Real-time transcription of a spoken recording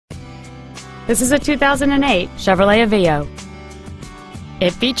This is a 2008 Chevrolet Aveo.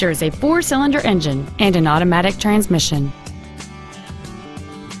 It features a 4-cylinder engine and an automatic transmission.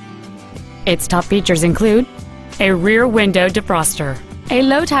 Its top features include a rear window defroster, a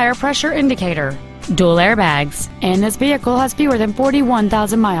low tire pressure indicator, dual airbags, and this vehicle has fewer than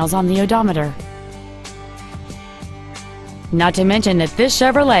 41,000 miles on the odometer. Not to mention that this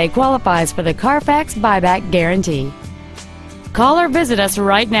Chevrolet qualifies for the Carfax buyback guarantee. Call or visit us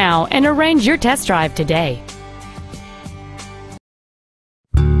right now and arrange your test drive today.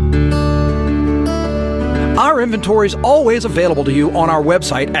 Our inventory is always available to you on our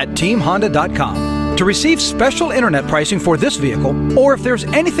website at teamhonda.com. To receive special internet pricing for this vehicle, or if there's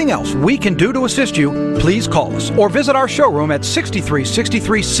anything else we can do to assist you, please call us or visit our showroom at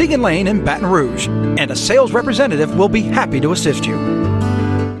 6363 Siegen Lane in Baton Rouge, and a sales representative will be happy to assist you.